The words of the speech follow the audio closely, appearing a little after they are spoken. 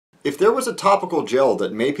If there was a topical gel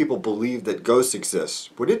that made people believe that ghosts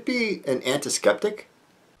exist, would it be an anti-skeptic?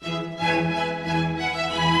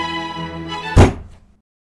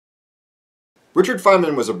 Richard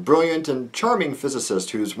Feynman was a brilliant and charming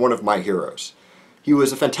physicist who's one of my heroes. He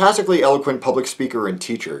was a fantastically eloquent public speaker and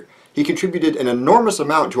teacher. He contributed an enormous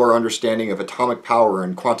amount to our understanding of atomic power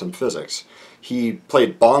and quantum physics. He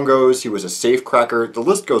played bongos, he was a safecracker, the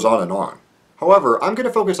list goes on and on. However, I'm going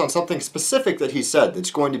to focus on something specific that he said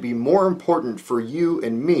that's going to be more important for you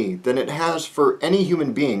and me than it has for any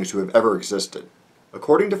human beings who have ever existed.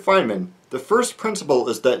 According to Feynman, the first principle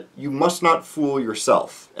is that you must not fool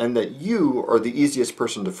yourself, and that you are the easiest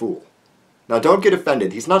person to fool. Now don't get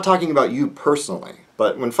offended, he's not talking about you personally,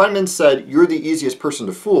 but when Feynman said you're the easiest person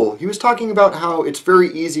to fool, he was talking about how it's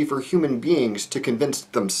very easy for human beings to convince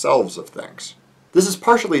themselves of things. This is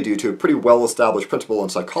partially due to a pretty well-established principle in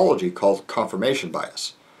psychology called confirmation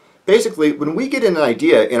bias. Basically, when we get an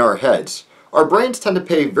idea in our heads, our brains tend to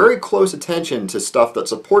pay very close attention to stuff that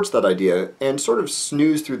supports that idea and sort of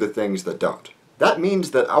snooze through the things that don't. That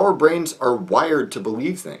means that our brains are wired to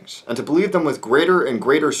believe things, and to believe them with greater and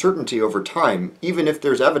greater certainty over time, even if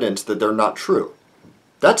there's evidence that they're not true.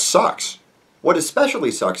 That sucks. What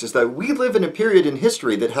especially sucks is that we live in a period in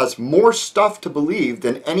history that has more stuff to believe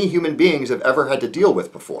than any human beings have ever had to deal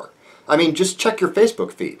with before. I mean, just check your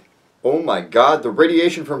Facebook feed. Oh my god, the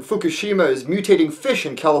radiation from Fukushima is mutating fish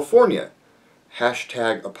in California.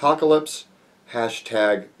 Hashtag apocalypse,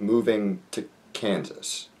 hashtag moving to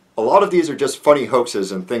Kansas. A lot of these are just funny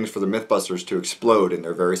hoaxes and things for the Mythbusters to explode in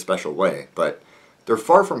their very special way, but they're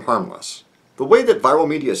far from harmless. The way that viral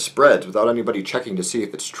media spreads without anybody checking to see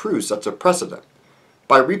if it's true sets a precedent.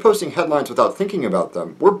 By reposting headlines without thinking about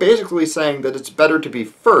them, we're basically saying that it's better to be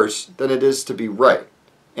first than it is to be right.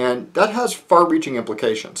 And that has far-reaching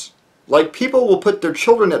implications. Like, people will put their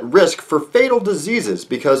children at risk for fatal diseases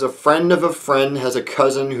because a friend of a friend has a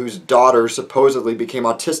cousin whose daughter supposedly became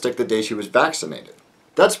autistic the day she was vaccinated.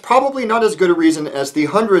 That's probably not as good a reason as the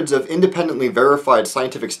hundreds of independently verified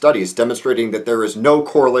scientific studies demonstrating that there is no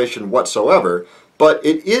correlation whatsoever, but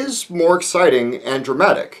it is more exciting and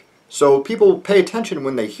dramatic. So people pay attention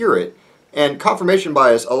when they hear it, and confirmation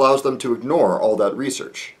bias allows them to ignore all that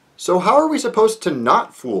research. So how are we supposed to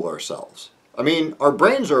not fool ourselves? I mean, our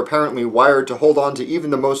brains are apparently wired to hold on to even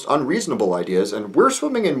the most unreasonable ideas, and we're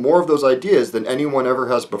swimming in more of those ideas than anyone ever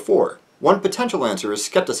has before. One potential answer is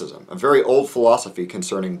skepticism, a very old philosophy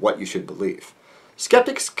concerning what you should believe.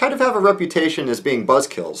 Skeptics kind of have a reputation as being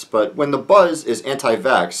buzzkills, but when the buzz is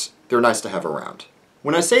anti-vax, they're nice to have around.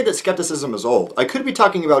 When I say that skepticism is old, I could be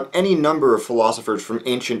talking about any number of philosophers from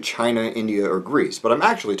ancient China, India, or Greece, but I'm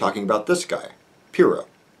actually talking about this guy, Pyrrho.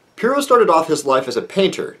 Pyrrho started off his life as a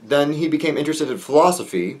painter, then he became interested in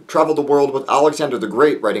philosophy, traveled the world with Alexander the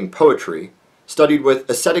Great writing poetry, studied with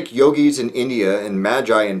ascetic yogis in India and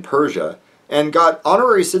magi in Persia, and got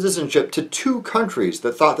honorary citizenship to 2 countries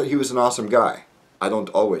that thought that he was an awesome guy. I don't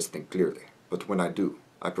always think clearly, but when I do,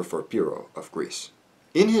 I prefer Pyrrho of Greece.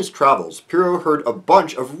 In his travels, Pyrrho heard a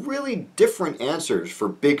bunch of really different answers for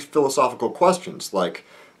big philosophical questions like,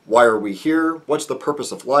 why are we here? What's the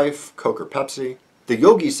purpose of life? Coke or Pepsi? The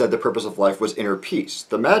yogis said the purpose of life was inner peace.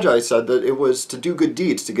 The magi said that it was to do good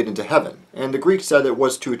deeds to get into heaven. And the Greeks said it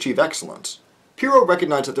was to achieve excellence. Pyrrho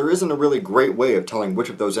recognized that there isn't a really great way of telling which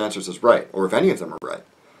of those answers is right, or if any of them are right.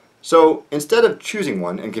 So, instead of choosing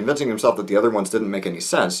one and convincing himself that the other ones didn't make any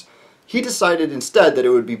sense, he decided instead that it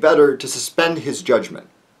would be better to suspend his judgment.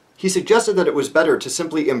 He suggested that it was better to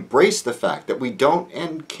simply embrace the fact that we don't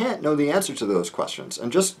and can't know the answer to those questions,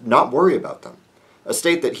 and just not worry about them. A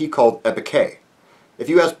state that he called epike. If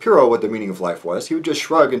you asked Pyrrho what the meaning of life was, he would just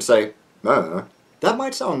shrug and say, That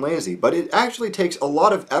might sound lazy, but it actually takes a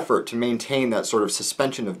lot of effort to maintain that sort of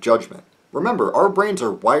suspension of judgment. Remember, our brains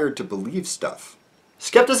are wired to believe stuff.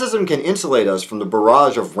 Skepticism can insulate us from the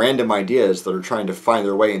barrage of random ideas that are trying to find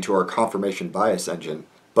their way into our confirmation bias engine.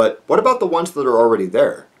 But what about the ones that are already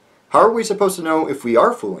there? How are we supposed to know if we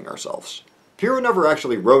are fooling ourselves? Pyrrho never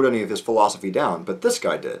actually wrote any of his philosophy down, but this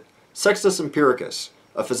guy did. Sextus Empiricus,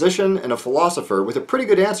 a physician and a philosopher with a pretty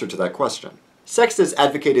good answer to that question. Sextus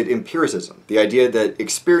advocated empiricism, the idea that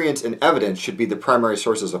experience and evidence should be the primary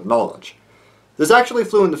sources of knowledge. This actually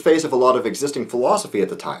flew in the face of a lot of existing philosophy at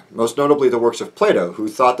the time, most notably the works of Plato, who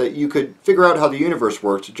thought that you could figure out how the universe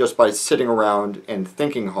worked just by sitting around and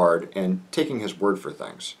thinking hard and taking his word for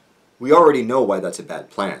things. We already know why that's a bad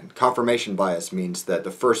plan. Confirmation bias means that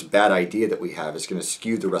the first bad idea that we have is going to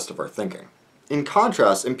skew the rest of our thinking. In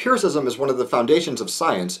contrast, empiricism is one of the foundations of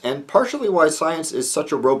science, and partially why science is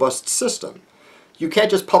such a robust system. You can't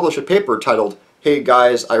just publish a paper titled, "Hey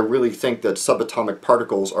guys, I really think that subatomic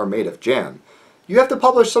particles are made of jam." You have to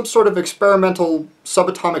publish some sort of experimental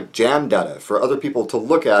subatomic jam data for other people to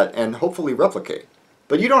look at and hopefully replicate.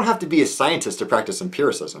 But you don't have to be a scientist to practice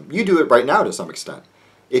empiricism. You do it right now to some extent.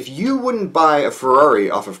 If you wouldn't buy a Ferrari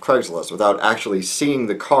off of Craigslist without actually seeing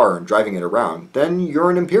the car and driving it around, then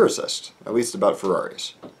you're an empiricist, at least about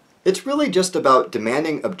Ferraris. It's really just about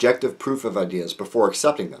demanding objective proof of ideas before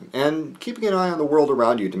accepting them, and keeping an eye on the world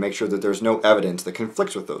around you to make sure that there's no evidence that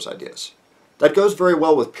conflicts with those ideas. That goes very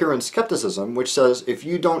well with Pyrrhon's skepticism, which says if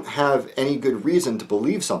you don't have any good reason to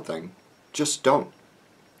believe something, just don't.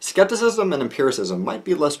 Skepticism and empiricism might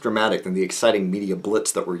be less dramatic than the exciting media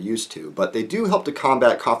blitz that we're used to, but they do help to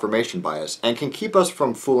combat confirmation bias and can keep us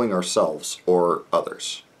from fooling ourselves or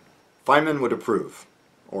others. Feynman would approve,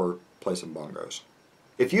 or play some bongos.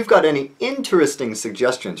 If you've got any interesting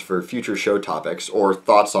suggestions for future show topics, or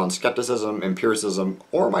thoughts on skepticism, empiricism,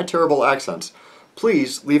 or my terrible accents,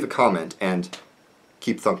 please leave a comment and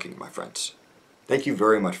keep thunking, my friends. Thank you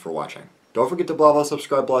very much for watching. Don't forget to blah blah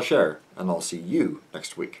subscribe blah share, and I'll see you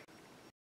next week.